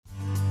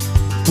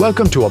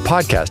Welcome to a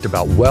podcast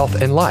about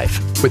wealth and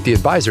life with the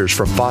advisors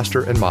from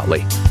Foster and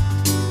Motley.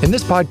 In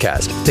this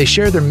podcast, they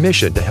share their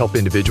mission to help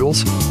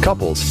individuals,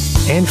 couples,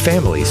 and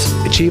families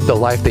achieve the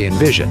life they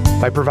envision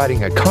by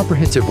providing a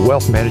comprehensive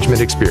wealth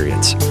management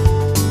experience.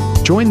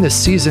 Join this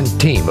seasoned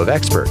team of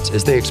experts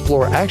as they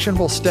explore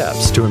actionable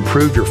steps to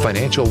improve your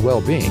financial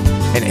well-being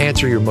and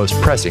answer your most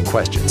pressing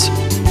questions.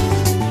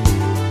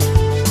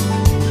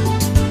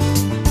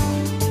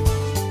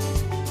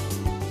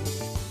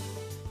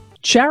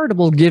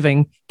 Charitable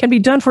giving can be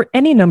done for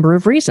any number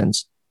of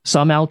reasons,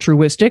 some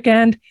altruistic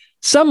and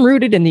some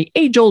rooted in the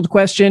age-old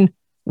question,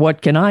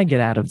 what can I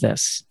get out of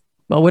this?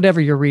 Well, whatever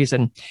your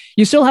reason,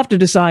 you still have to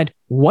decide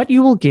what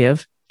you will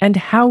give and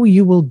how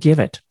you will give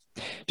it.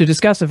 To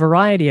discuss a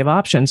variety of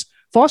options,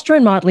 Foster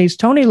 & Motley's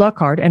Tony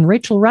Lockhart and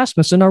Rachel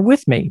Rasmussen are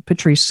with me,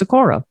 Patrice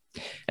Sikora.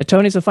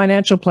 Tony's a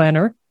financial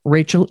planner,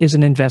 Rachel is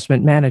an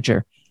investment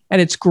manager. And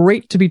it's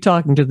great to be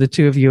talking to the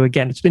two of you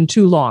again. It's been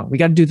too long. We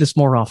got to do this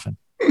more often.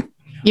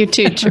 You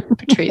too,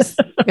 Patrice.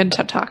 Good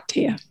to talk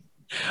to you.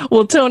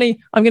 Well, Tony,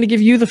 I'm going to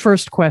give you the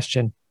first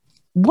question.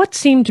 What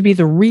seem to be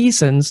the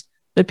reasons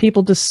that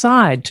people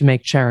decide to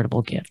make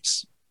charitable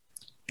gifts?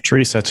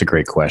 Patrice, that's a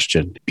great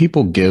question.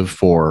 People give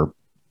for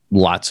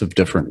lots of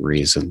different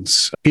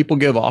reasons. People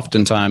give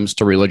oftentimes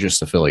to religious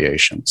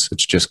affiliations.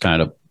 It's just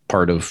kind of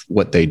part of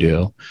what they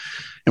do.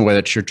 And whether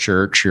it's your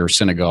church, your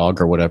synagogue,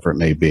 or whatever it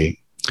may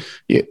be.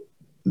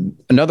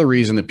 Another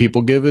reason that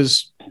people give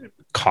is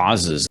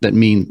causes that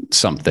mean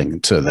something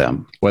to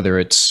them, whether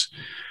it's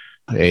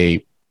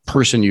a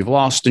person you've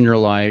lost in your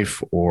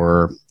life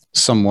or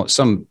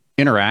some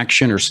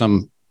interaction or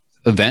some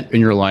event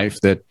in your life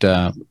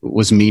that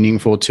was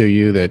meaningful to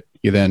you that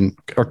you then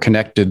are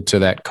connected to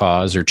that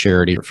cause or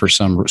charity for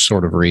some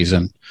sort of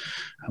reason.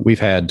 We've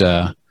had,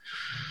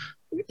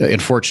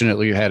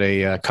 unfortunately, we had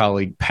a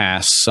colleague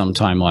pass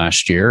sometime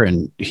last year,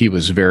 and he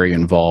was very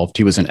involved.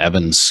 He was an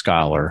Evans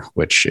Scholar,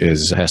 which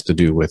has to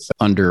do with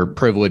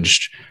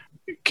underprivileged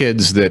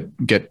kids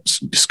that get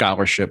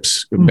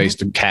scholarships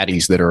based on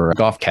caddies that are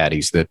golf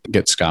caddies that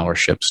get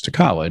scholarships to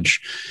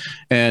college.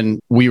 And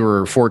we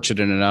were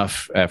fortunate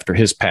enough after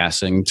his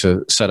passing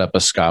to set up a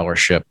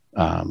scholarship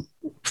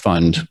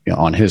fund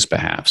on his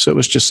behalf. So it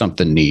was just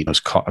something neat. It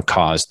was a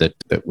cause that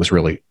was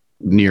really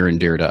near and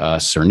dear to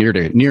us, or near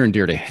and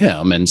dear to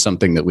him, and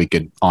something that we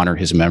could honor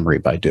his memory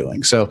by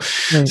doing. So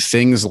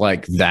things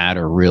like that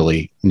are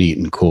really neat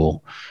and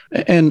cool.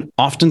 And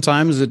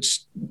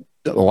oftentimes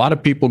a lot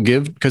of people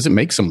give because it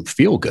makes them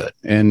feel good,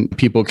 and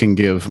people can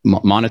give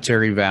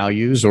monetary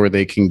values, or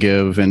they can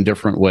give in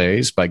different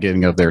ways by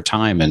giving of their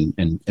time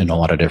in a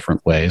lot of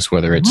different ways,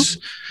 whether it's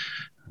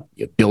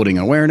building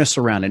awareness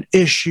around an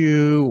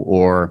issue,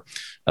 or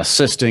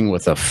assisting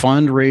with a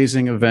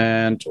fundraising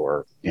event,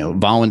 or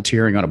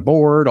volunteering on a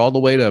board, all the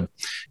way to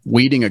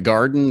weeding a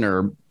garden,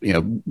 or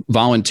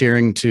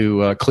volunteering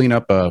to clean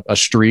up a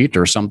street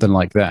or something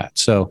like that.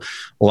 So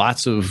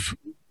lots of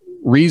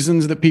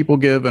reasons that people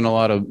give in a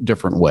lot of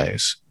different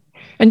ways.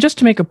 And just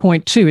to make a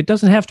point too, it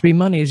doesn't have to be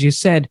money, as you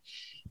said.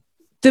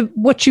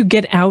 What you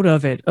get out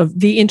of it, of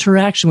the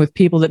interaction with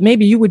people that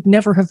maybe you would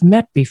never have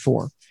met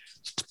before,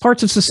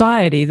 parts of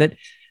society that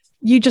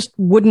you just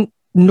wouldn't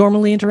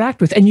normally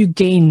interact with, and you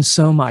gain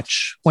so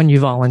much when you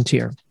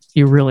volunteer.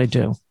 You really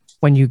do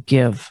when you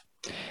give.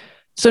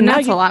 So and now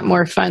that's a lot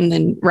more fun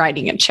than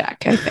writing a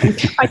check, I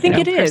think. I think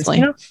it is.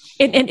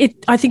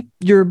 I think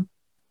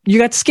you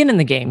got skin in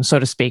the game, so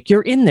to speak.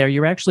 You're in there.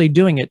 You're actually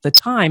doing it. The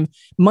time,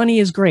 money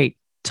is great.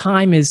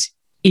 Time is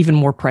even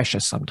more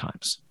precious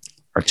sometimes.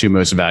 Our two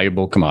most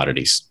valuable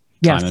commodities,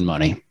 time and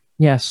money.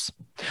 Yes.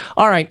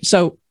 All right.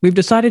 So we've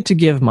decided to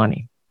give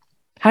money.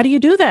 How do you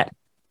do that?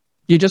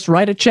 You just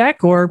write a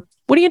check, or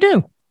what do you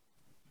do?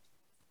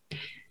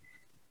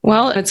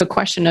 Well, it's a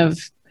question of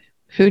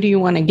who do you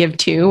want to give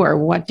to, or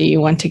what do you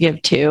want to give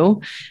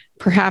to?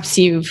 Perhaps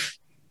you've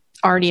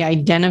already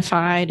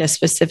identified a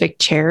specific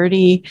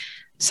charity.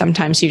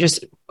 Sometimes you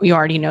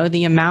already know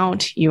the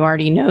amount, you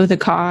already know the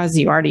cause,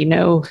 you already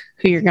know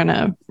who you're going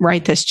to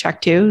write this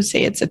check to.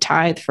 Say it's a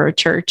tithe for a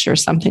church or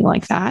something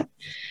like that.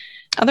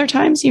 Other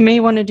times you may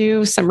want to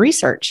do some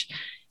research.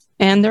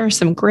 And there are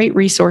some great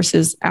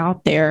resources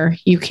out there.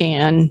 You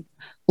can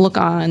look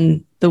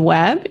on the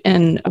web.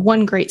 And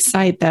one great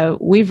site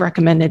that we've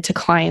recommended to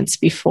clients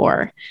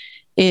before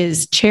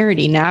is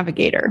Charity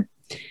Navigator.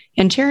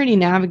 And Charity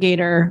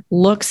Navigator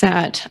looks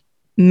at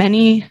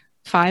many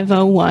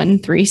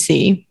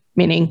 501(c),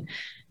 meaning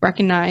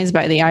recognized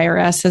by the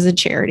IRS as a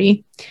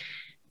charity.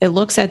 It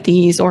looks at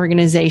these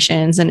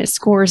organizations and it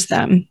scores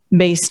them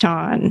based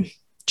on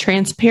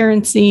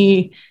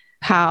transparency,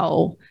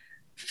 how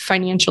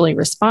financially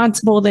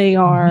responsible they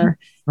are,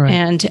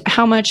 and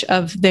how much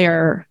of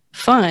their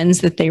funds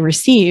that they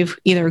receive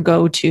either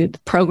go to the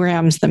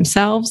programs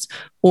themselves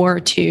or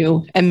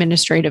to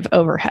administrative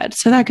overhead.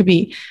 So that could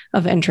be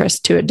of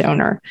interest to a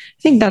donor.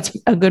 I think that's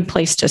a good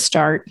place to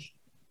start.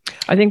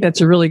 I think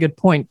that's a really good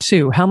point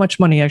too. How much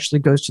money actually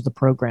goes to the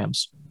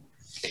programs?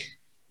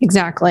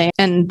 Exactly.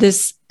 And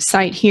this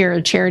site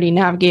here, Charity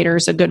Navigator,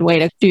 is a good way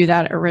to do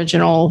that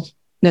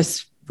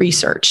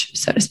research,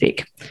 so to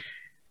speak.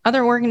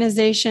 Other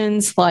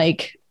organizations,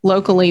 like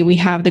locally, we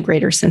have the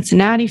Greater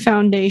Cincinnati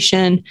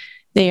Foundation.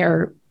 They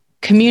are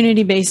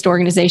community-based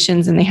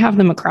organizations, and they have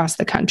them across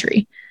the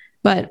country.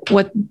 But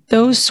what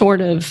those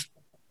sort of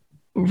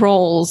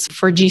roles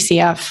for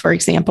GCF, for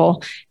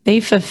example, they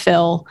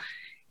fulfill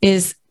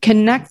is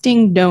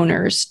connecting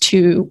donors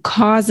to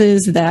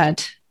causes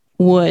that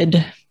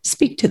would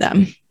speak to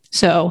them.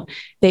 So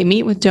they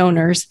meet with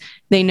donors.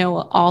 They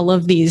know all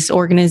of these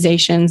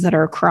organizations that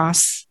are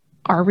across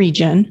our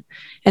region,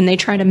 and they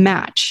try to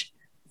match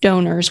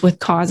donors with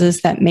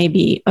causes that may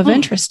be of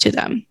interest to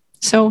them.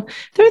 So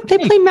they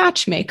play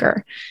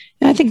matchmaker.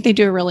 And I think they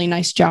do a really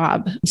nice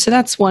job. So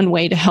that's one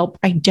way to help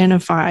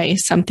identify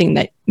something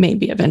that may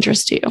be of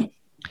interest to you.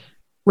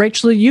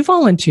 Rachel, you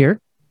volunteer.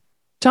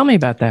 Tell me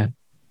about that.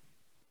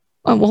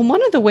 Well,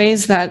 one of the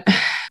ways that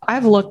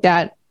I've looked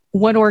at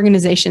what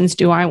organizations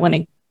do I want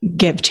to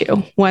give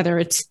to, whether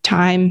it's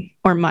time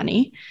or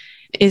money,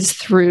 is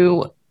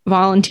through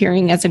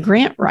volunteering as a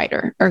grant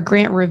writer or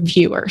grant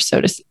reviewer,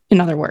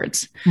 in other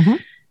words. Mm-hmm.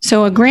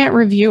 So a grant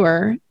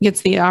reviewer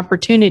gets the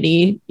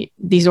opportunity,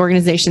 these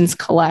organizations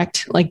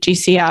collect, like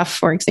GCF,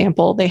 for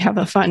example, they have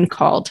a fund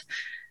called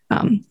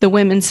the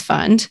Women's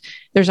Fund.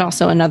 There's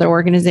also another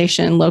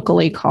organization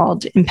locally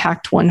called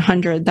Impact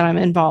 100 that I'm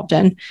involved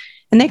in.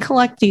 And they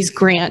collect these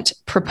grant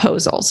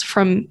proposals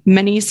from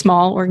many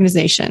small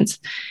organizations.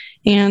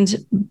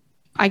 And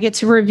I get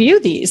to review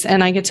these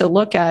and I get to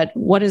look at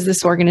what is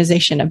this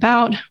organization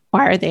about?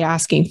 Why are they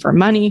asking for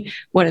money?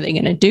 What are they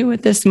going to do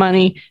with this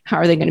money? How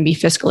are they going to be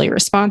fiscally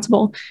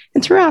responsible?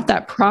 And throughout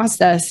that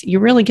process, you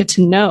really get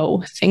to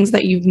know things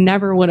that you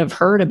never would have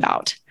heard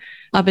about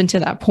up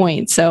until that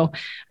point. So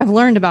I've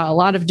learned about a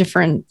lot of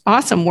different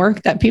awesome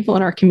work that people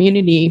in our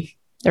community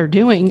are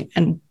doing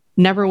and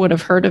never would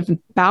have heard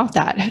about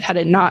that had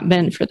it not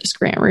been for this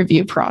grant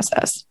review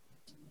process.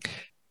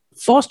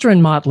 Foster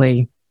and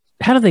Motley,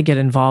 how do they get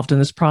involved in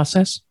this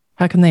process?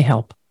 How can they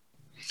help?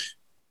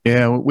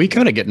 Yeah, we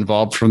kind of get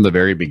involved from the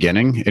very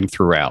beginning and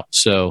throughout.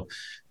 So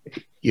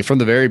from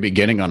the very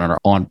beginning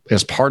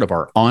as part of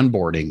our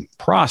onboarding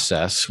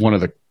process, one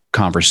of the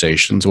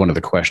conversations, one of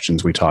the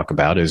questions we talk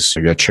about is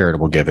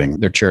charitable giving,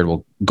 their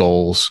charitable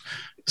goals.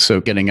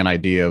 So getting an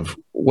idea of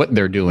what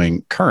they're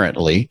doing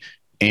currently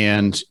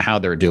and how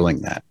they're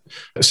doing that.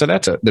 So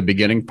that's the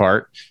beginning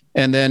part.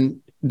 And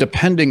then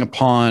depending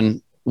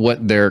upon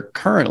what they're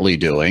currently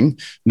doing,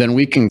 then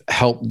we can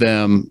help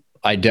them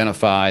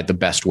identify the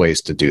best ways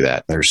to do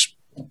that. There's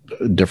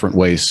different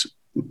ways,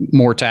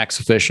 more tax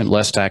efficient,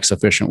 less tax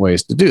efficient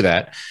ways to do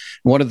that.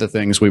 One of the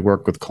things we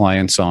work with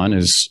clients on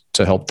is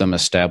to help them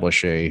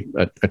establish a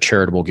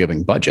charitable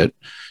giving budget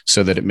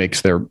so that it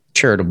makes their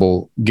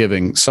charitable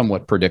giving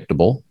somewhat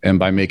predictable. And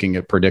by making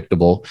it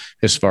predictable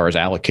as far as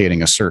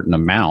allocating a certain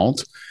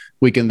amount,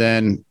 we can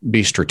then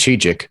be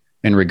strategic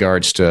in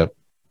regards to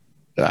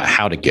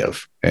how to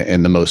give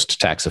in the most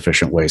tax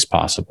efficient ways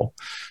possible.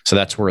 So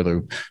that's where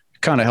the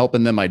kind of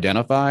helping them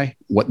identify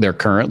what they're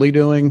currently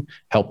doing,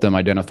 help them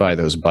identify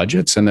those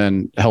budgets, and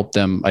then help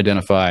them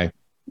identify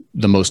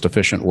the most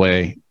efficient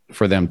way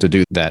for them to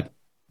do that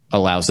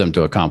allows them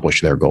to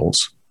accomplish their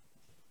goals.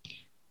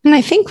 And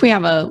I think we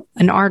have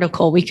an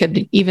article we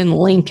could even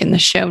link in the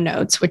show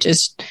notes, which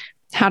is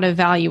how to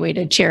evaluate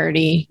a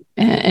charity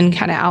and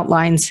kind of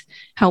outlines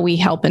how we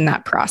help in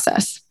that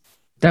process.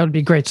 That would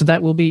be great. So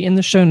that will be in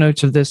the show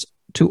notes of this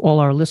to all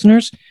our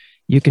listeners.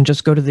 You can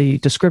just go to the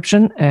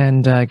description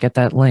and get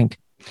that link.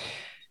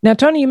 Now,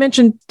 Tony, you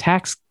mentioned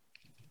tax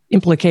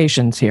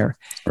implications here.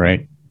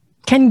 Right.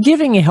 Can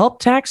giving help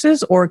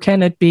taxes, or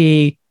can it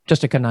be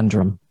just a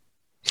conundrum?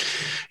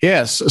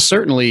 Yes,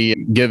 certainly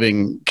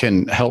giving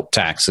can help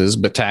taxes,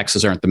 but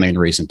taxes aren't the main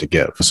reason to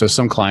give. So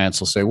some clients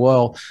will say,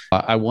 well,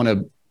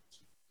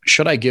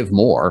 should I give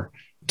more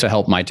to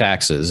help my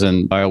taxes?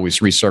 And I always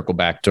recircle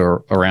back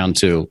around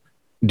to,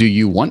 do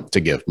you want to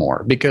give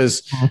more?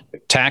 Because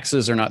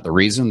taxes are not the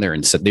reason, they're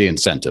the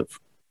incentive.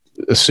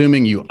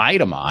 Assuming you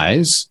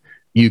itemize,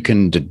 you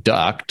can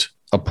deduct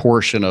a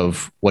portion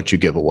of what you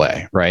give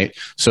away, right?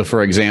 So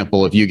for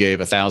example, if you gave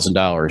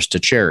 $1,000 to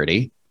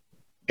charity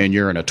and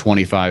you're in a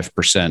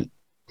 25%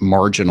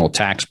 marginal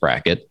tax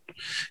bracket,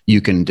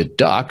 you can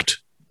deduct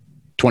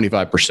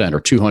 25% or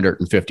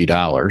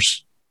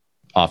 $250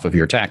 off of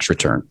your tax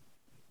return.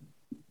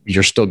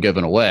 You're still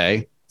giving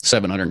away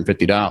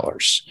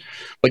 $750,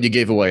 but you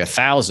gave away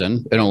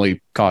 $1,000, it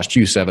only cost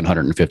you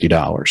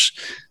 $750.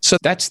 So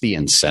that's the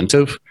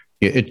incentive.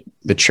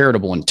 The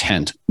charitable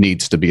intent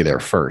needs to be there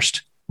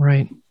first,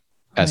 right?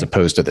 As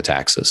opposed to the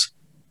taxes.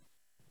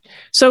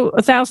 So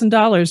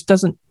 $1,000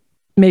 doesn't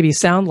maybe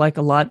sound like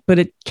a lot, but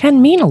it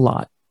can mean a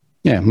lot.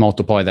 Yeah,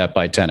 multiply that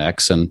by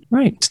 10x and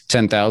right,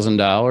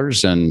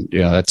 $10,000, and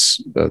that's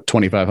a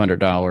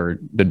 $2,500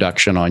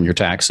 deduction on your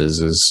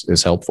taxes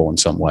is helpful in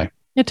some way.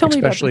 Yeah,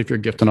 especially if you're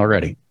gifting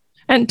already.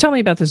 And tell me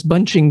about this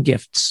bunching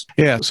gifts.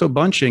 Yeah, so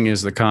bunching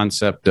is the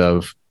concept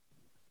of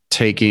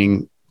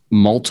taking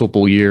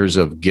multiple years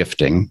of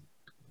gifting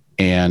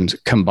and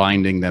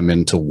combining them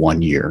into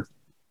 1 year.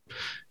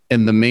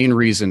 And the main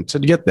reason to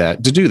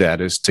do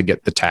that is to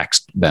get the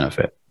tax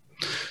benefit.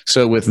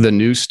 So with the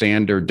new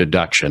standard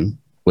deduction,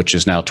 which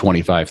is now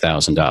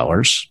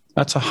 $25,000,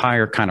 that's a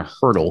higher kind of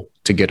hurdle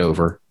to get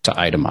over to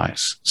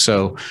itemize.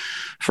 So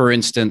for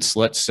instance,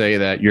 let's say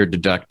that you're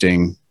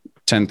deducting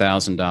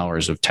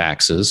 $10,000 of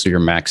taxes. So you're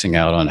maxing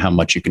out on how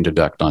much you can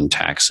deduct on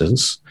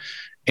taxes,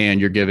 and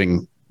you're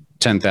giving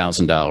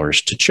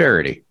 $10,000 to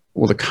charity.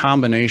 Well, the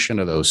combination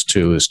of those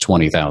two is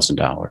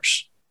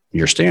 $20,000.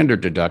 Your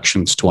standard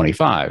deduction is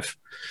 $25,000.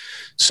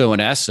 So in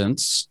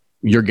essence,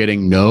 you're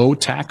getting no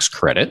tax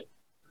credit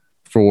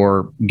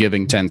for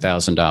giving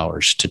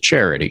 $10,000 to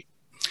charity.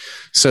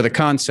 So the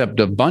concept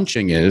of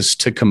bunching is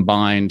to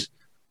combine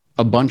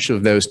a bunch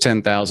of those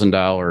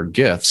 $10,000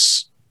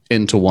 gifts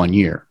into 1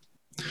 year.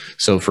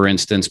 So for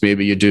instance,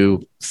 maybe you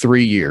do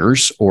 3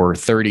 years or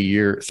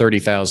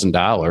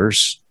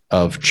 $30,000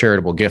 of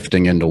charitable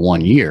gifting into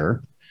 1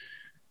 year.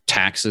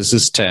 Taxes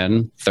is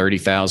 10,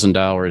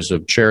 $30,000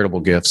 of charitable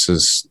gifts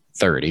is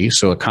 30.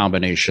 So a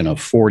combination of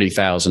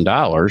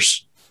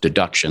 $40,000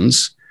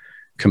 deductions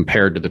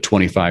compared to the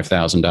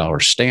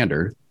 $25,000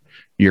 standard,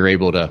 you're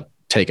able to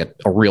take a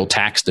real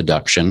tax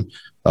deduction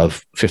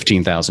of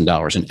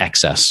 $15,000 in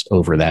excess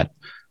over the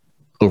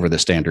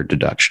standard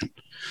deduction.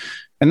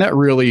 And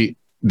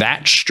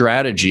that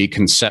strategy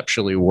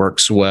conceptually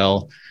works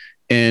well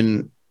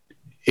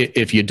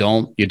if you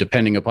don't, you're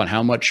depending upon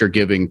how much you're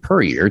giving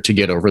per year to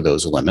get over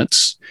those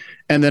limits.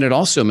 And then it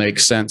also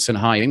makes sense in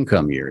high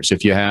income years.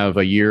 If you have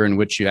a year in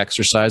which you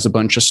exercise a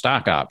bunch of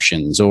stock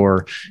options,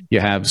 or you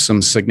have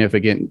some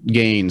significant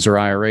gains or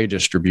IRA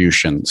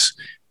distributions,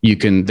 you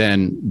can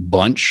then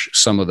bunch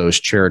some of those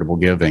charitable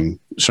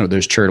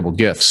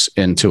gifts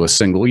into a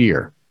single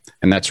year.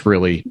 And that's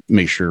really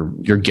make sure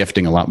you're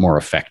gifting a lot more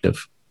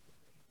effective.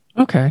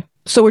 Okay.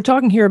 So we're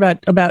talking here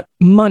about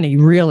money,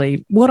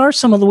 really. What are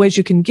some of the ways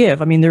you can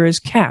give? I mean, there is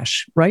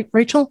cash, right,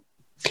 Rachel?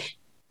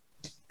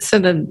 So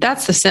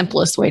that's the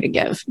simplest way to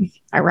give.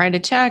 I write a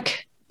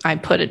check, I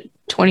put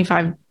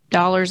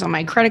 $25 on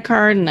my credit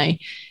card, and I,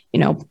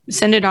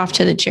 send it off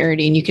to the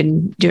charity, and you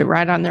can do it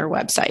right on their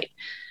website.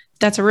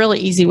 That's a really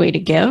easy way to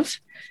give.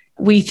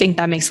 We think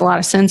that makes a lot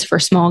of sense for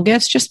small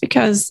gifts just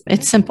because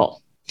it's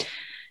simple.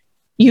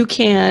 You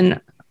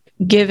can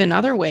give in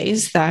other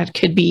ways that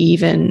could be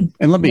even.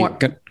 And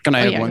can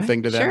I add one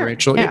thing to that, sure.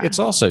 Rachel? Yeah. It's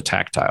also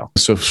tactile.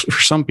 So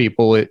for some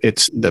people,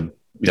 they're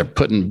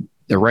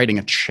writing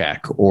a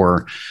check,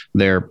 or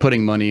they're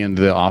putting money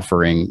into the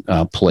offering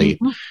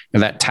plate,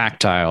 and that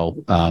tactile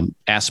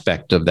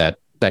aspect of that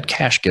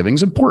cash giving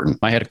is important.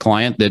 I had a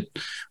client that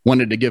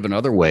wanted to give in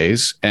other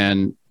ways,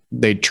 and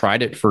they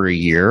tried it for a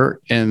year,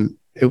 and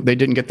they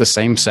didn't get the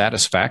same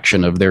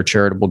satisfaction of their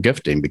charitable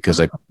gifting because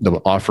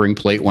the offering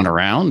plate went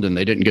around and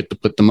they didn't get to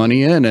put the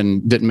money in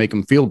and didn't make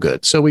them feel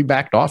good. So we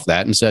backed off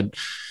that and said,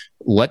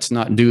 let's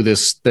not do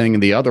this thing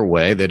the other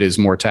way that is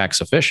more tax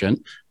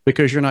efficient,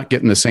 because you're not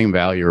getting the same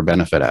value or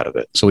benefit out of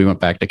it. So we went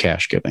back to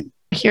cash giving.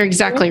 You're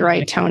exactly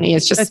right, Tony.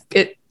 It's just,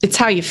 it's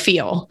how you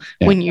feel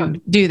when you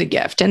do the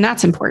gift. And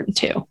that's important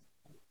too.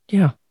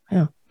 Yeah.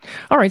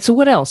 All right. So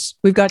what else?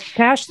 We've got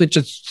cash that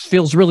just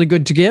feels really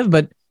good to give,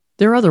 but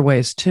there are other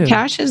ways too.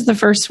 Cash is the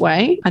first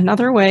way.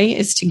 Another way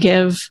is to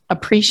give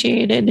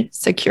appreciated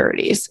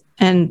securities.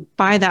 And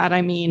by that,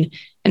 I mean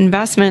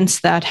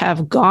investments that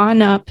have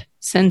gone up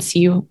since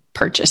you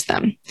purchased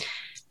them.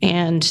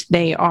 And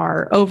they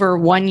are over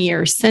 1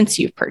 year since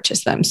you've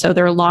purchased them. So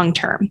they're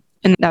long-term,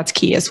 and that's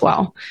key as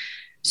well.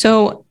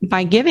 So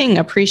by giving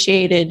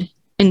appreciated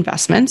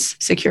investments,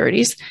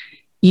 securities,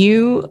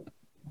 you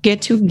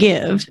get to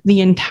give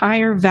the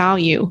entire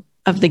value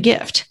of the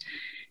gift,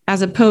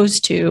 as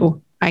opposed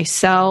to I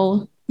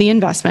sell the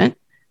investment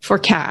for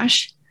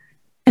cash,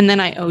 and then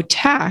I owe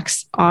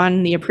tax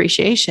on the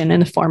appreciation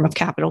in the form of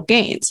capital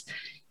gains.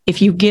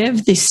 If you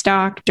give the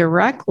stock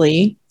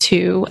directly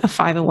to a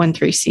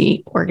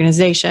 501(c)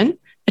 organization,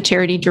 a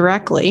charity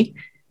directly,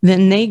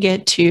 then they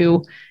get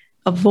to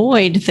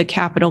avoid the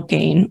capital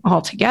gain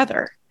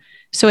altogether.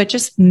 So it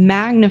just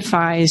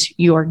magnifies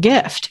your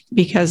gift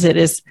because it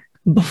is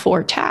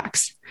before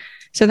tax.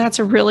 So that's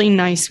a really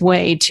nice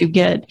way to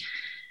get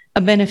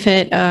a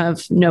benefit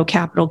of no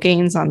capital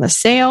gains on the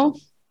sale.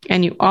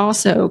 And you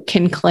also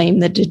can claim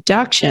the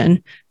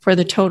deduction for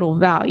the total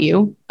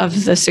value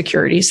of the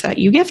securities that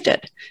you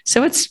gifted.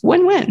 So it's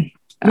win-win.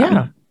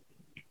 Yeah.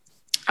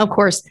 Of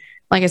course,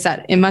 like I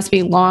said, it must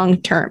be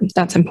long-term.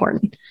 That's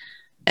important.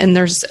 And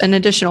there's an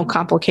additional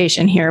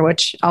complication here,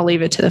 which I'll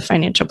leave it to the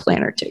financial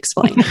planner to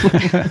explain.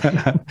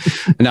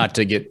 Not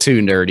to get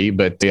too nerdy,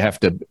 but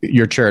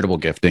your charitable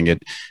gifting,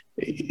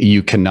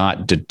 you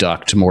cannot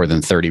deduct more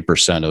than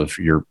 30% of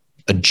your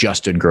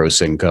adjusted gross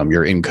income,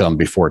 your income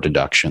before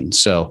deduction.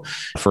 So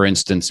for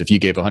instance, if you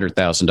gave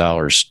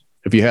 $100,000,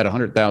 if you had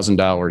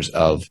 $100,000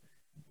 of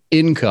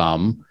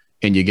income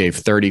and you gave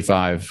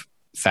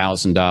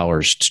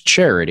 $35,000 to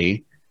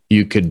charity,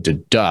 you could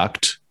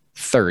deduct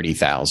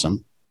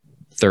 $30,000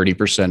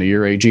 30% of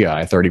your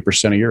AGI,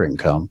 30% of your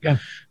income. Yeah.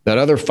 That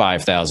other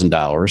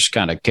 $5,000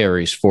 kind of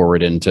carries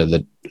forward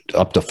into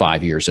up to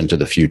 5 years into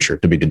the future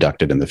to be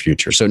deducted in the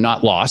future. So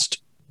not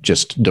lost,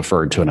 just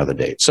deferred to another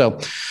date. So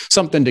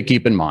something to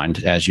keep in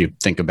mind as you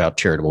think about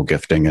charitable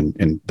gifting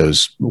and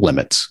those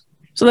limits.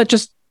 So that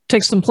just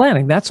takes some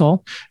planning. That's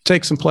all.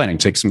 Take some planning,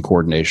 take some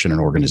coordination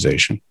and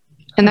organization.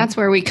 And that's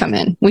where we come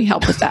in. We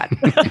help with that.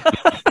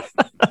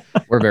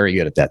 We're very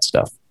good at that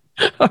stuff.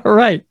 All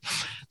right.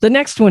 The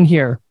next one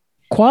here,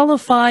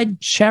 qualified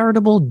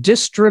charitable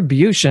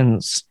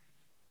distributions.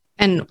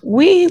 And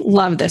we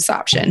love this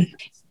option.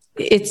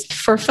 It's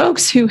for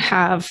folks who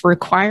have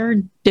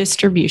required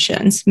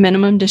distributions,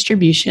 minimum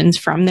distributions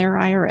from their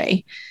IRA.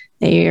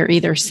 They are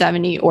either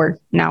 70 or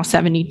now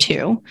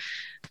 72,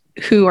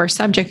 who are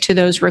subject to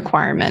those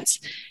requirements.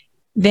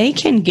 They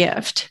can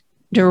gift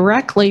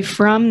directly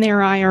from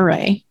their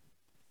IRA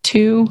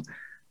to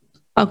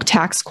a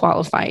tax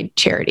qualified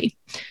charity.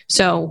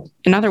 So,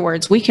 in other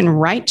words, we can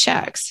write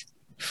checks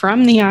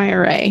from the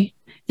IRA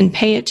and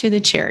pay it to the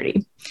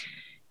charity.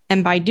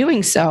 And by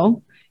doing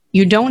so,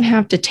 you don't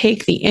have to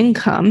take the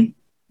income,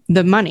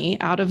 the money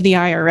out of the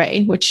IRA,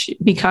 which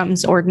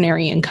becomes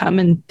ordinary income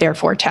and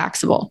therefore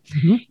taxable.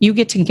 Mm-hmm. You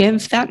get to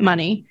give that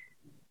money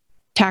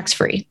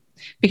tax-free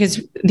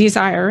because these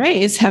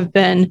IRAs have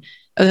been,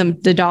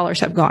 the dollars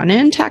have gone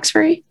in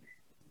tax-free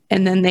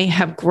and then they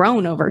have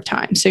grown over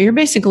time. So you're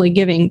basically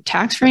giving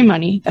tax-free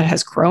money that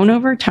has grown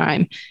over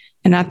time.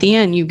 And at the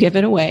end, you give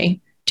it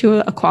away to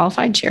a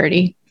qualified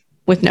charity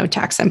with no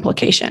tax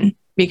implication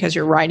because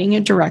you're writing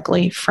it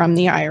directly from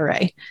the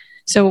IRA.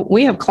 So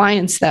we have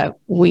clients that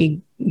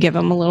we give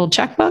them a little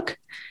checkbook.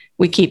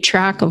 We keep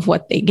track of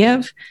what they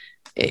give.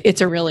 It's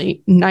a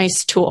really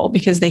nice tool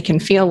because they can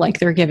feel like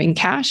they're giving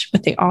cash,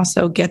 but they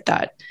also get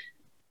that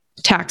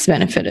tax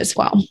benefit as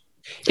well.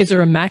 Is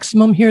there a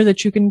maximum here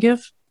that you can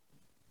give?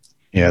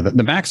 Yeah,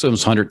 the maximum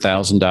is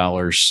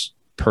 $100,000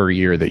 per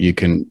year that you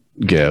can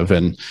give.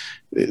 And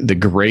the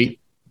great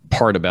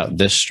part about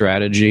this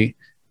strategy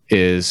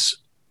is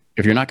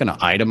if you're not going to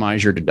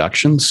itemize your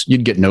deductions,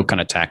 you'd get no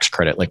kind of tax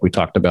credit like we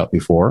talked about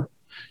before.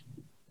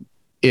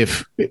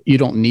 If you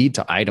don't need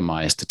to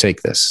itemize to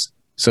take this.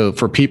 So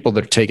for people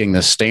that are taking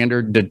the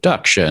standard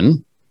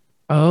deduction,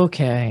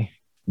 okay,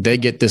 they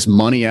get this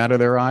money out of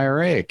their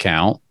IRA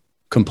account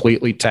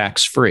completely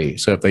tax-free.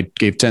 So if they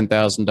gave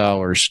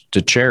 $10,000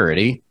 to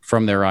charity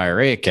from their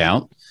IRA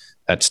account,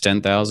 that's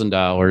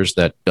 $10,000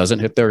 that doesn't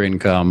hit their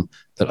income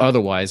that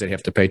otherwise they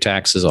have to pay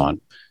taxes on.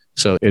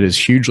 So it is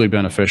hugely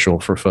beneficial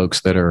for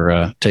folks that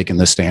are taking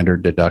the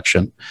standard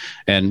deduction.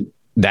 And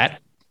that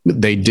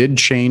they did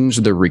change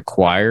the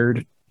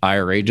required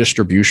IRA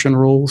distribution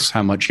rules,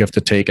 how much you have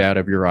to take out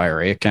of your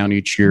IRA account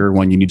each year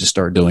when you need to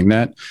start doing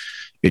that.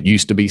 It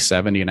used to be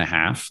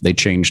 70.5. They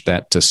changed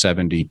that to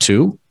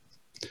 72.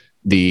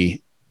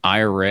 The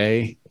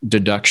IRA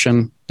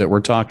deduction that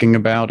we're talking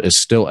about is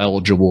still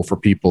eligible for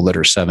people that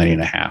are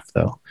 70.5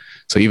 though.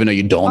 So even though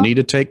you don't need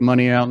to take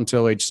money out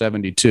until age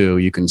 72,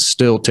 you can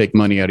still take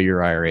money out of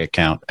your IRA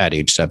account at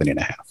age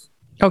 70.5.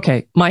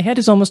 Okay. My head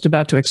is almost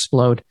about to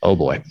explode. Oh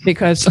boy.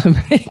 Because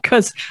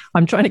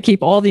I'm trying to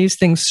keep all these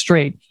things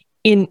straight.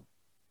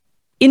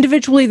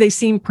 Individually, they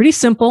seem pretty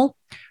simple,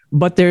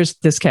 but there's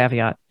this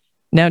caveat.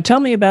 Now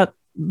tell me about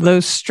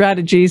those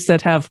strategies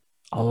that have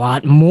a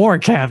lot more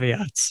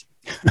caveats.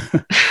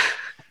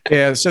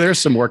 Yeah, so there's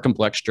some more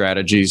complex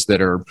strategies that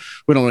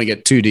we don't want to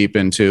get too deep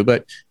into,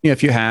 but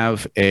if you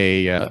have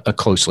a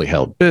closely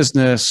held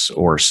business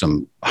or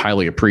some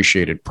highly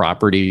appreciated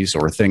properties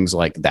or things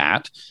like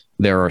that,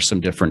 there are some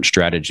different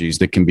strategies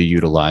that can be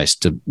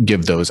utilized to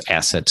give those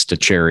assets to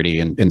charity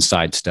and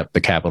sidestep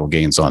the capital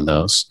gains on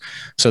those.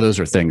 So those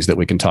are things that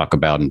we can talk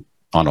about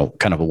on a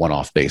kind of a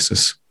one-off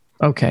basis.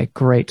 Okay,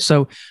 great.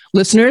 So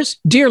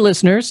dear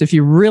listeners, if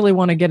you really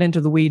want to get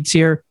into the weeds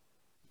here,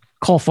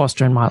 call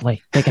Foster and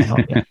Motley. They can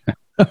help you.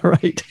 All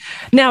right.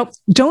 Now,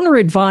 donor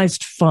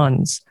advised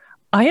funds.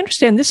 I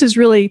understand this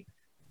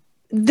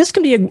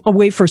can be a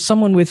way for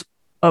someone with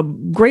a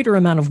greater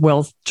amount of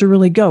wealth to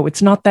really go.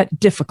 It's not that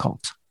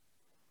difficult.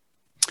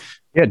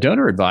 Yeah,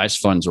 donor advised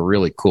funds are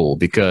really cool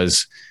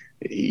because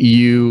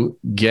you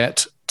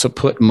get to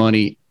put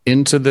money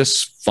into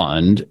this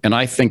fund. And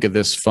I think of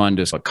this fund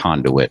as a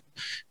conduit.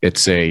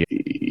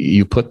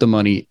 You put the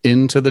money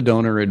into the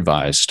donor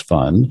advised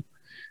fund,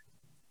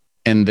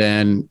 and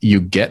then you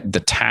get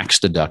the tax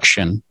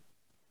deduction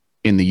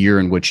in the year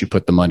in which you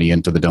put the money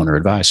into the donor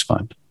advised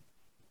fund.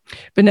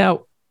 But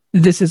now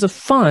this is a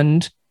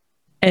fund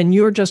and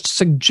you're just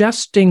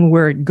suggesting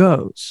where it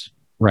goes.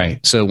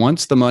 Right. So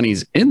once the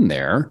money's in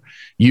there,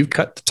 you've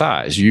cut the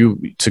ties.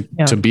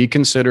 To be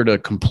considered a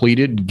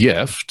completed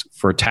gift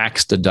for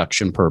tax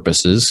deduction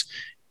purposes,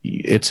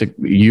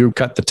 you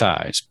cut the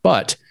ties.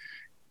 But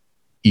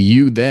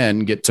you then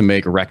get to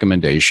make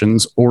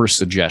recommendations or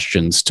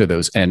suggestions to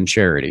those end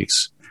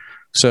charities.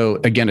 So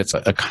again, it's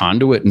a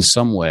conduit in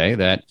some way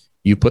that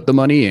you put the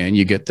money in,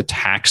 you get the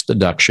tax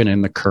deduction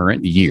in the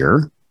current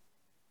year.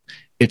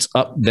 It's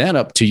up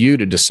to you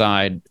to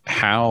decide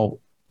how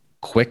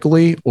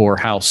quickly or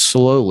how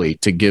slowly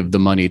to give the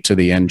money to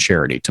the end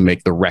charity, to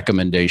make the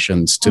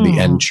recommendations to the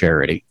end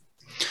charity.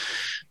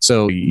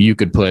 So you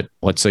could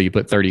let's say you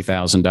put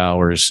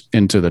 $30,000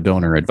 into the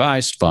donor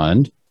advised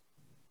fund.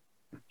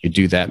 You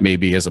do that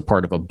maybe as a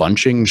part of a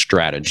bunching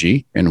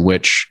strategy in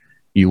which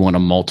you want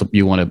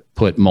to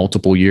put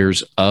multiple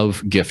years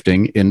of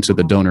gifting into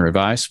the donor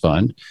advised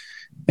fund,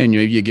 and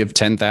you give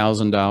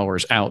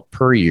 $10,000 out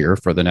per year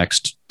for the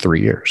next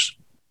 3 years.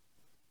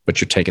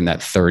 But you're taking that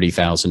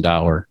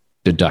 $30,000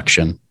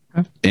 deduction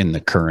in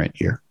the current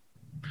year.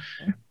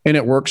 And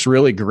it works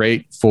really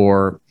great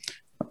for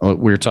what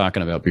we were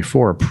talking about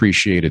before,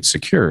 appreciated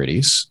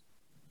securities,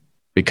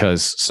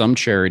 because some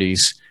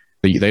charities,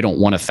 they don't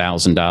want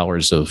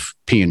 $1,000 of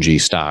P&G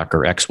stock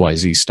or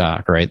XYZ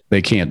stock, right?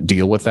 They can't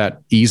deal with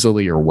that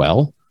easily or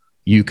well.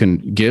 You can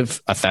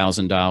give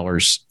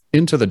 $1,000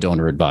 into the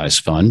donor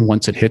advised fund.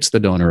 Once it hits the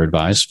donor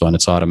advised fund,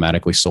 it's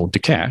automatically sold to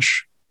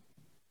cash.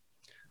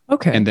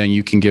 Okay. And then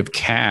you can give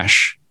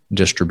cash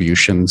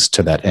distributions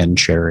to that end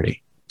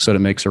charity. So it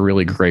makes a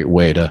really great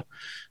way to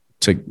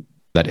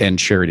that end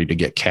charity to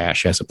get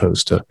cash as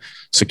opposed to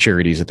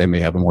securities that they may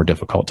have a more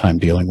difficult time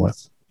dealing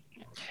with.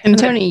 And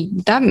Tony,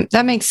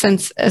 that makes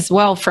sense as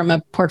well from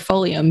a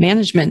portfolio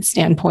management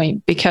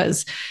standpoint,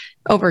 because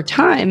over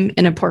time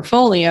in a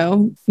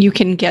portfolio, you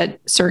can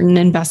get certain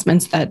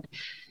investments that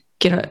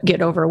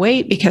get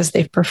overweight because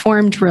they've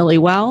performed really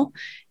well.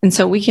 And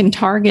so we can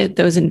target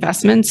those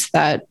investments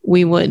that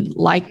we would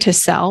like to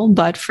sell,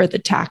 but for the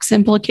tax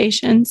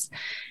implications,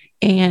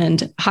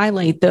 and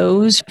highlight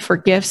those for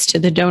gifts to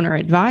the donor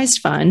advised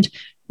fund,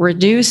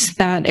 reduce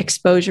that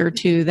exposure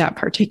to that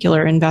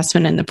particular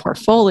investment in the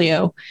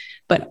portfolio,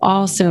 but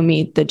also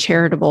meet the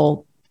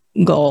charitable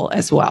goal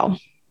as well.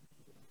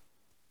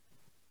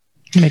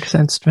 Makes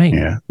sense to me.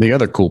 Yeah. The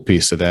other cool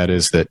piece of that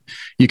is that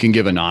you can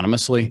give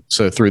anonymously.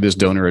 So through this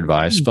donor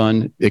advised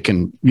fund, you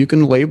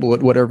can label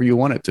it whatever you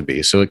want it to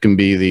be. So it can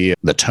be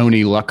the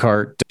Tony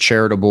Luckhart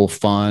charitable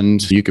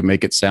fund. You can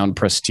make it sound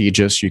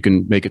prestigious. You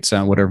can make it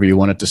sound whatever you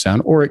want it to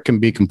sound, or it can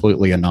be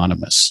completely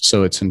anonymous.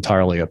 So it's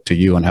entirely up to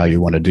you on how you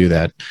want to do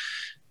that.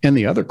 And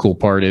the other cool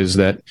part is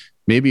that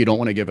maybe you don't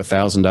want to give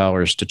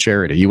 $1,000 to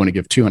charity. You want to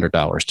give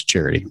 $200 to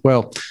charity.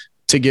 Well,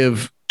 to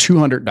give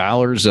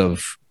 $200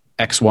 of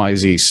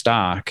XYZ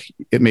stock,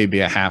 it may be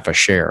a half a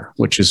share,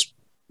 which is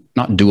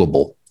not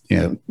doable.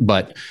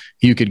 But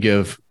you could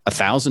give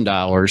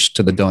 $1,000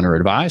 to the donor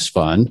advised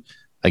fund.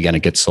 Again,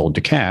 it gets sold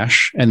to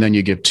cash, and then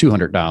you give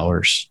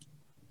 $200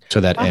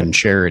 to that end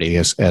charity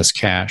as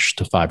cash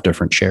to 5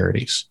 different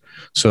charities.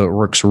 So it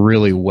works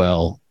really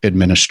well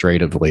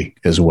administratively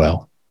as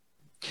well.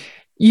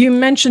 You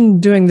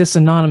mentioned doing this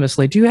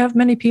anonymously. Do you have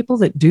many people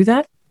that do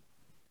that?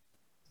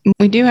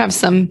 We do have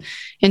some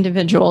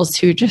individuals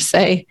who just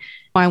say,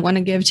 I want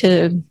to give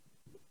to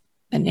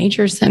the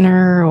nature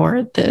center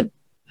or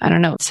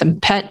some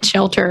pet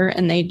shelter,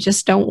 and they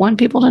just don't want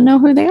people to know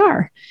who they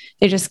are.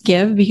 They just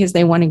give because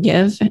they want to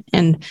give.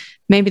 And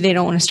maybe they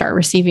don't want to start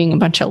receiving a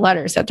bunch of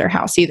letters at their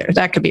house either.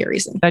 That could be a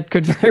reason. That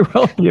could very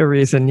well be a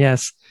reason.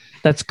 Yes.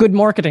 That's good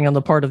marketing on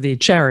the part of the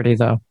charity,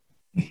 though.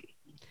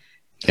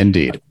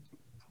 Indeed.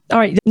 All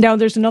right. Now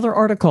there's another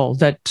article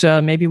that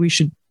maybe we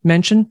should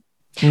mention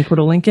and put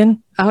a link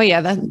in. Oh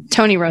yeah.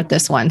 Tony wrote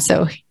this one.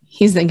 So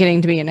he's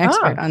getting to be an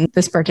expert on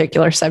this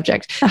particular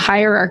subject. The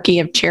hierarchy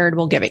of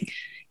charitable giving.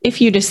 If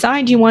you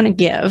decide you want to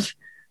give,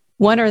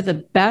 what are the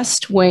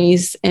best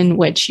ways in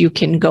which you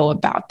can go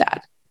about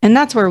that? And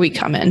that's where we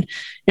come in.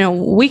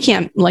 We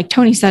can't, like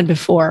Tony said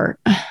before,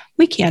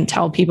 we can't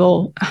tell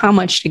people how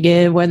much to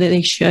give, whether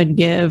they should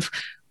give,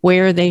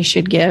 where they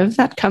should give.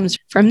 That comes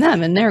from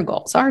them and their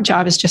goals. Our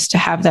job is just to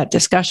have that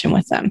discussion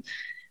with them.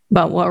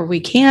 But where we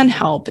can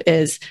help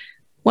is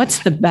what's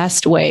the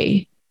best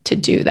way to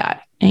do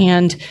that?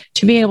 And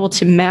to be able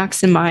to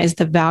maximize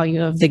the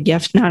value of the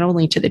gift, not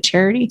only to the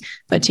charity,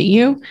 but to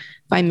you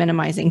by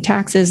minimizing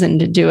taxes, and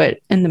to do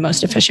it in the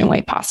most efficient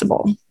way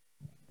possible.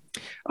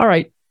 All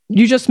right.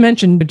 You just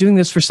mentioned doing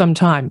this for some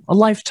time, a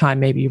lifetime.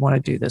 Maybe you want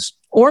to do this,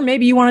 or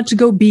maybe you want it to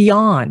go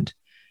beyond.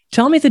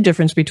 Tell me the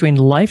difference between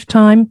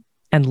lifetime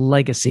and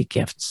legacy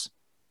gifts.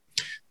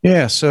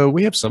 Yeah. So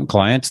we have some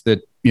clients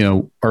that,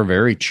 are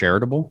very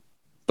charitable,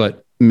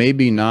 but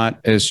maybe not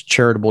as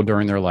charitable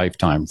during their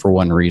lifetime for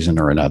one reason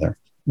or another.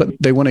 But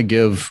they want to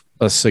give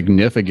a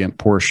significant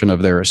portion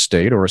of their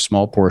estate or a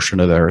small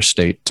portion of their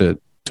estate to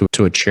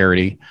a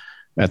charity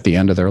at the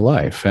end of their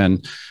life.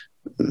 And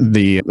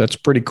that's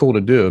pretty cool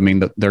to do. I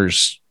mean,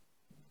 there's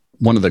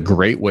one of the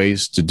great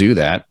ways to do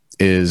that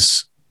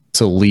is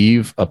to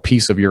leave a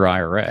piece of your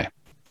IRA.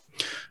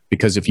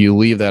 Because if you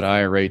leave that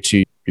IRA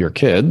to your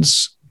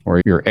kids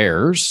or your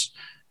heirs,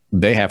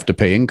 they have to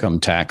pay income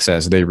tax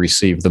as they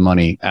receive the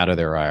money out of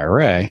their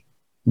IRA,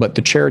 but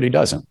the charity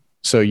doesn't.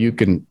 So you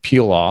can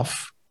peel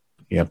off.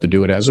 You have to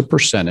do it as a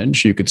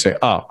percentage. You could say,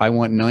 I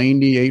want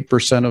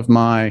 98% of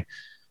my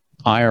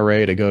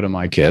IRA to go to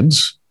my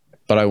kids,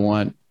 but I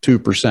want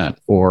 2%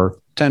 or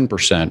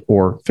 10%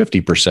 or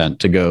 50%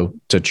 to go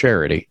to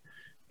charity.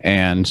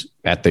 And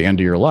at the end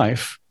of your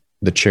life,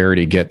 the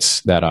charity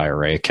gets that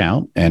IRA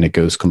account and it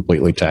goes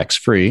completely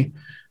tax-free.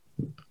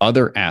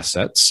 Other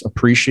assets,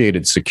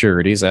 appreciated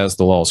securities, as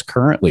the law is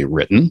currently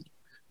written,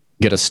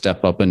 get a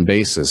step up in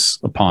basis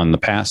upon the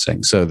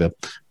passing. So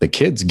the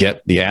kids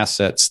get the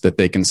assets that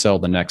they can sell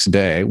the next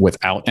day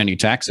without any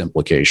tax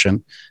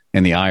implication.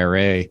 And the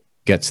IRA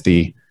gets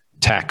the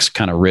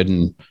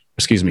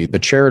the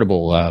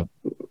charitable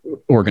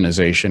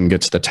organization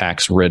gets the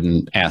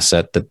tax-ridden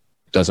asset that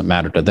doesn't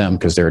matter to them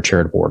because they're a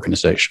charitable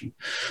organization.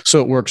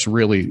 So it works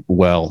really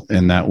well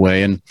in that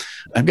way. And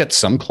I've got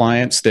some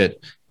clients that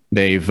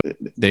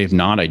they've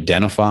not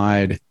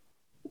identified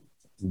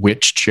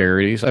which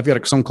charities. I've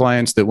got some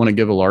clients that want to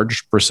give a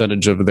large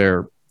percentage of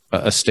their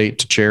estate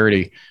to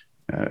charity,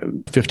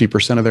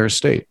 50% of their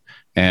estate.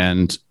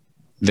 And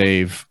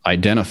they've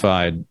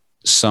identified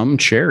some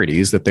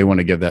charities that they want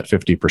to give that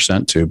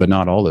 50% to, but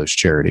not all those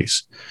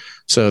charities.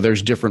 So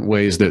there's different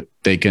ways that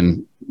they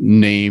can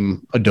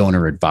name a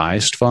donor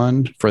advised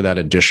fund for that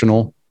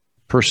additional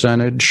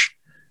percentage,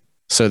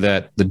 so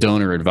that the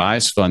donor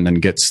advised fund then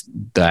gets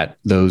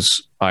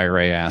those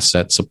IRA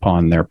assets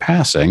upon their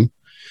passing.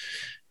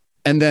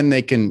 And then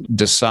they can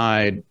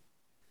decide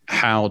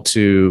how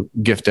to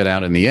gift it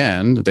out in the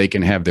end. They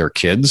can have their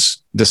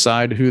kids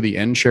decide who the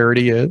end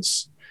charity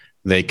is.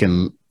 They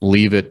can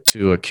leave it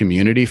to a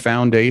community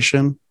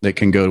foundation that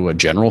can go to a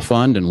general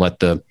fund and let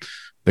the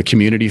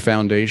community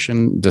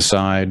foundation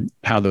decide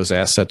how those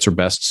assets are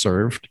best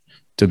served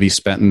to be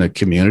spent in the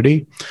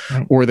community.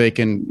 Right. Or they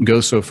can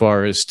go so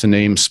far as to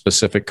name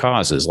specific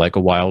causes like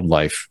a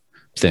wildlife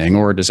thing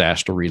or a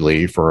disaster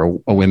relief or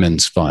a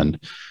women's fund,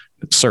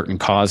 certain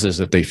causes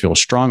that they feel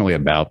strongly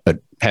about, but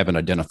haven't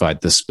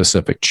identified the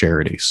specific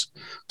charities.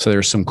 So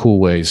there's some cool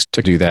ways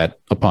to do that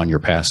upon your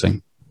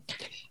passing.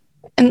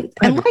 And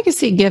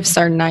legacy gifts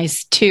are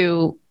nice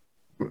too,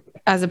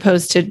 as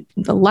opposed to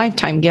the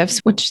lifetime gifts,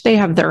 which they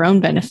have their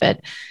own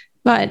benefit,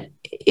 but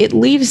it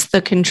leaves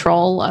the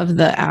control of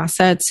the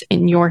assets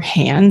in your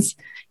hands.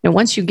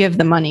 Once you give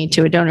the money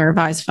to a donor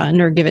advised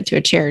fund or give it to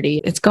a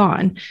charity, it's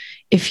gone.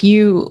 If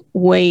you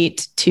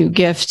wait to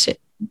gift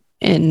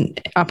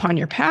upon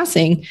your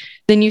passing,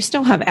 then you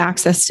still have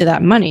access to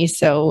that money.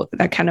 So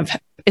that kind of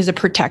is a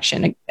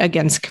protection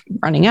against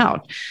running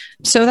out.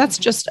 So that's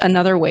just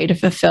another way to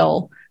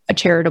fulfill a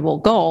charitable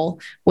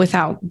goal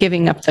without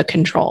giving up the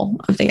control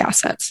of the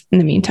assets in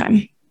the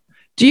meantime.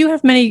 Do you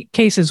have many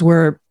cases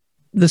where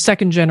the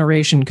second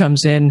generation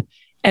comes in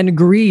and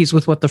agrees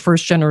with what the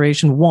first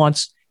generation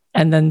wants,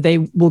 and then they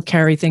will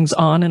carry things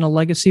on in a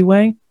legacy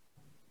way?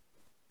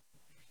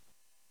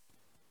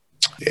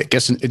 I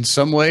guess in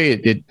some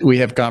way, we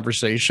have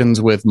conversations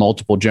with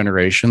multiple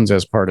generations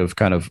as part of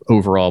kind of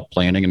overall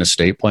planning and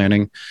estate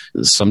planning.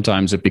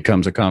 Sometimes it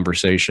becomes a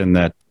conversation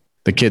that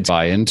the kids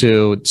buy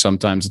into.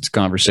 Sometimes it's a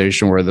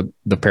conversation where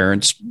the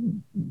parents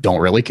don't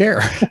really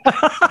care.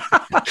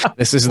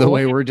 This is the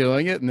way we're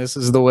doing it, and this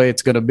is the way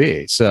it's going to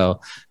be. So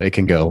they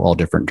can go all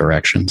different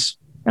directions.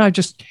 I'm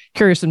just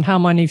curious in how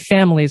many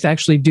families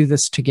actually do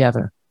this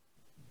together.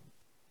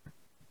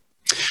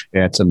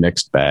 Yeah, it's a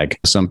mixed bag.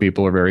 Some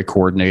people are very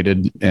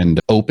coordinated and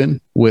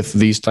open with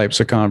these types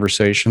of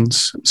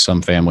conversations.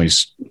 Some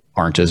families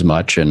aren't as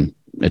much, and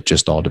it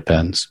just all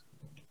depends.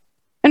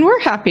 And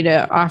we're happy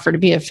to offer to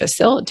be a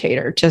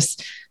facilitator.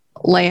 Just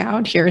lay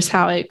out, here's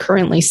how it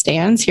currently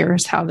stands.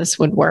 Here's how this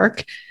would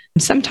work.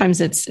 And sometimes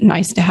it's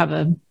nice to have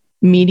a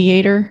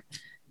mediator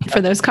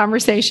for those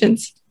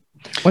conversations.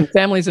 When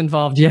family's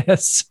involved,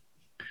 yes.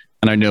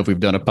 And I know if we've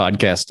done a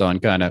podcast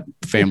on kind of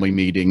family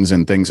meetings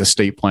and things,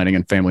 estate planning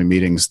and family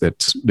meetings,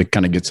 that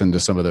kind of gets into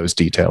some of those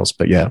details.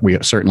 But yeah, we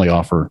certainly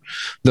offer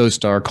those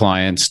to our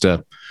clients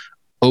to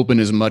open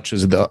as much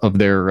as of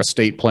their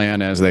estate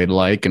plan as they'd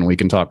like. And we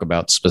can talk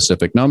about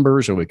specific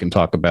numbers, or we can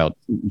talk about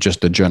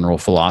just a general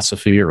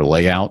philosophy or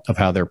layout of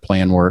how their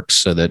plan works,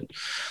 so that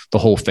the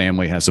whole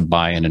family has a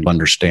buy-in and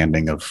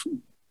understanding of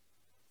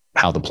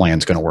how the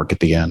plan's going to work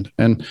at the end.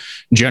 And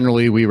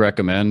generally, we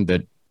recommend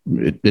that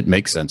it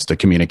makes sense to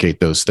communicate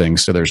those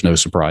things so there's no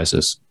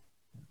surprises.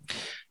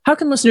 How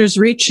can listeners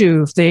reach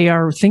you if they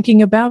are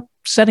thinking about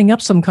setting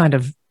up some kind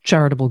of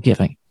charitable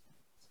giving?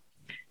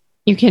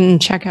 You can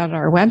check out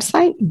our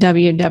website,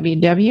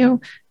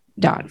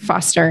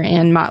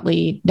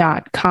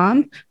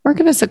 www.fosterandmotley.com, or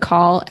give us a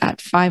call at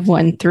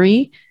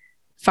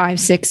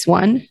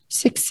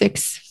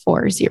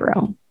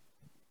 513-561-6640.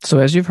 So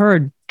as you've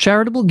heard,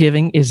 charitable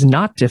giving is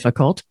not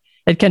difficult.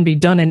 It can be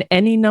done in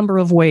any number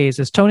of ways,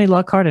 as Tony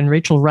Lockhart and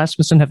Rachel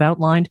Rasmussen have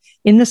outlined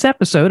in this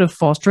episode of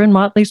Foster and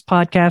Motley's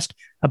podcast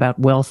about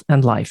wealth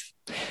and life.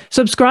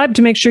 Subscribe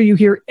to make sure you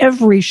hear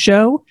every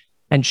show,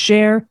 and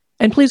share,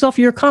 and please offer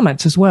your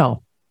comments as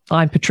well.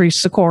 I'm Patrice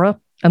Sikora,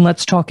 and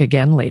let's talk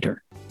again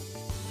later.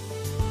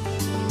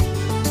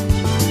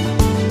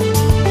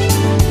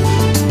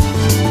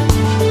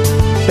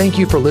 Thank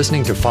you for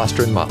listening to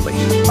Foster and Motley,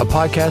 a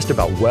podcast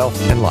about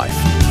wealth and life.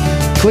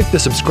 Click the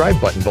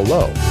subscribe button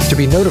below to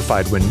be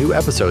notified when new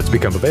episodes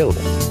become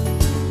available.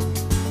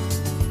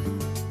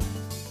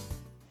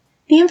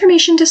 The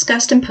information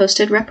discussed and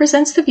posted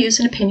represents the views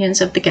and opinions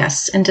of the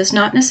guests and does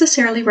not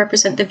necessarily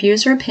represent the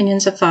views or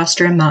opinions of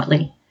Foster and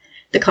Motley.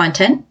 The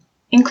content,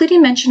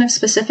 including mention of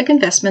specific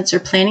investments or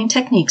planning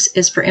techniques,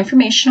 is for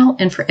informational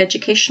and for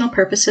educational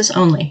purposes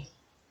only.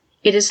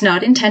 It is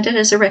not intended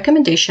as a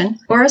recommendation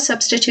or a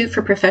substitute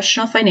for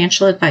professional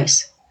financial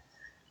advice.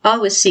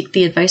 Always seek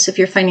the advice of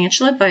your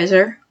financial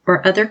advisor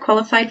or other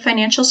qualified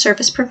financial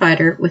service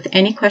provider with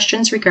any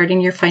questions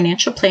regarding your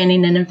financial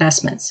planning and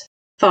investments.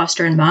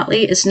 Foster and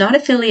Motley is not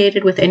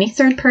affiliated with any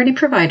third-party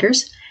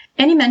providers.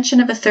 Any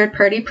mention of a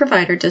third-party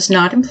provider does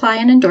not imply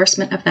an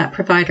endorsement of that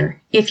provider.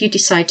 If you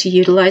decide to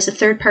utilize a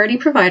third-party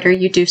provider,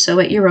 you do so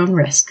at your own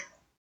risk.